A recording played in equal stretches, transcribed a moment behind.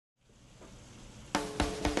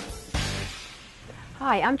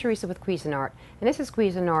Hi, I'm Teresa with Cuisinart, and this is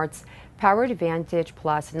Cuisinart's Power Advantage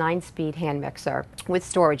Plus 9-speed hand mixer with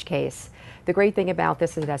storage case. The great thing about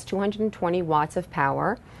this is it has 220 watts of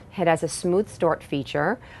power. It has a smooth start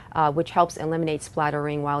feature, which helps eliminate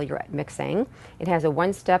splattering while you're mixing. It has a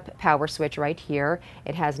one-step power switch right here.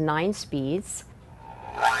 It has 9 speeds.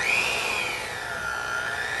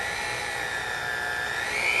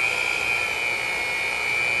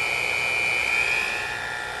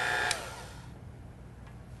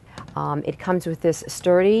 It comes with this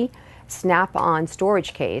sturdy snap-on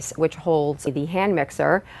storage case which holds the hand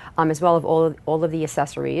mixer as well as all of the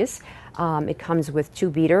accessories. It comes with 2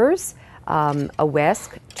 beaters, a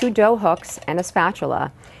whisk, 2 dough hooks, and a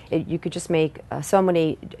spatula. You could just make so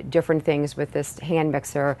many different things with this hand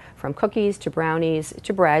mixer, from cookies to brownies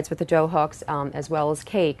to breads with the dough hooks, as well as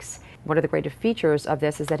cakes. One of the greater features of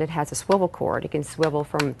this is that it has a swivel cord. It can swivel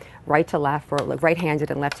from right to left for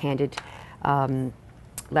right-handed and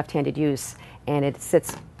left-handed use, and it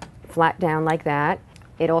sits flat down like that.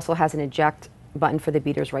 It also has an eject button for the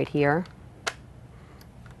beaters right here,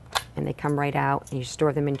 and they come right out, and you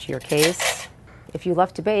store them into your case. If you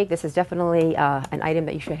love to bake, this is definitely an item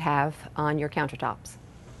that you should have on your countertops.